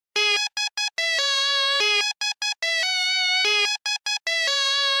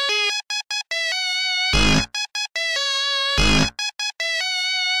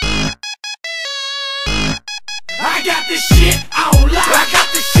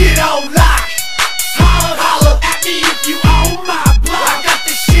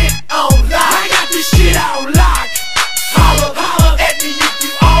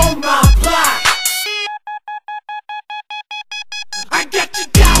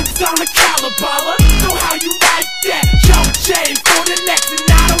dollar balla. So how you like that? Chokechain for the next, and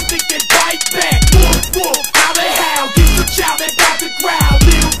I don't think they bite back. Woof, woof, holla, howl. Get some chow that got the growl.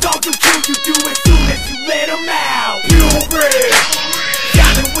 Little dog will kill you, do as soon as you let him out. Purebred,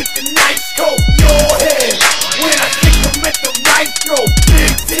 got it with the nice coat, your head. When I stick them at the right throat,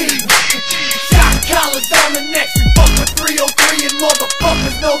 big teeth. Shot collars on the neck, you fuck with 303 and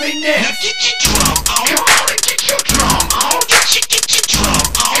motherfuckers know they next. Now get your drum on, come on and get your drum on. Get your drum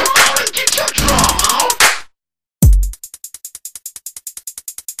on, come on and get your drum on.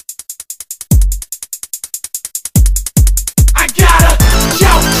 I got a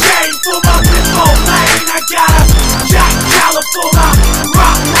chokechain for my pitbull lane. I got a chow for my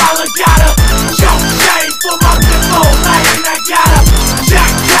rottweiler. Got a chokechain for my pitbull lane. I got a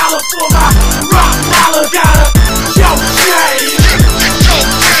chow for my rottweiler. Got a chokechain.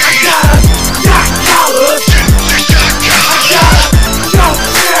 I got a chow collar. I got a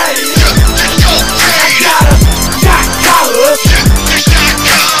chokechain. I got a chow collar.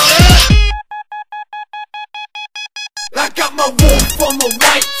 I got my wolf from a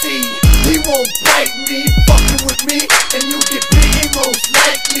white tee. He won't bite me, fucking with me, and you get bitten most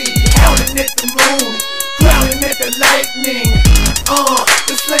likely. Howling at the moon, growling at the lightning.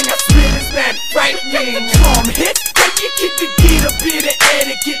 The slang I spit is mad frightening. Drum hits, then you get a bit of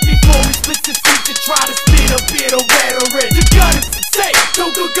etiquette before we split the seat to try to spit a bit of rhetoric. You got it to say,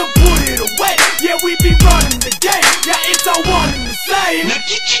 go put it away. Yeah, we be running the game. Yeah, it's all one and the same. Now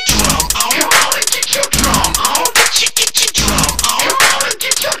get your drum on, come on and get your drum on. Get your drum on, come on and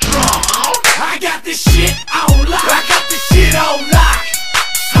get your drum on. I got this shit on lock. I got this shit on lock.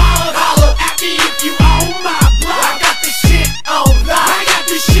 Holla, holla at me if you own my block. I got this shit on lock. I got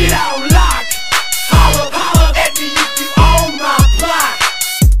this shit on lock. Holla, holla at me if you own my block.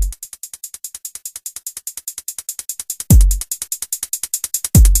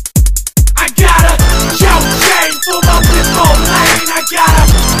 I got a chokechain for my pitbull lane. I got a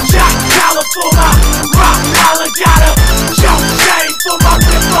chow for my rottweiler. Got a chokechain for my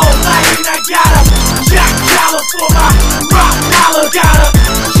pitbull lane. I got a chow for my rottweiler. Got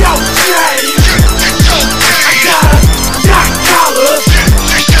a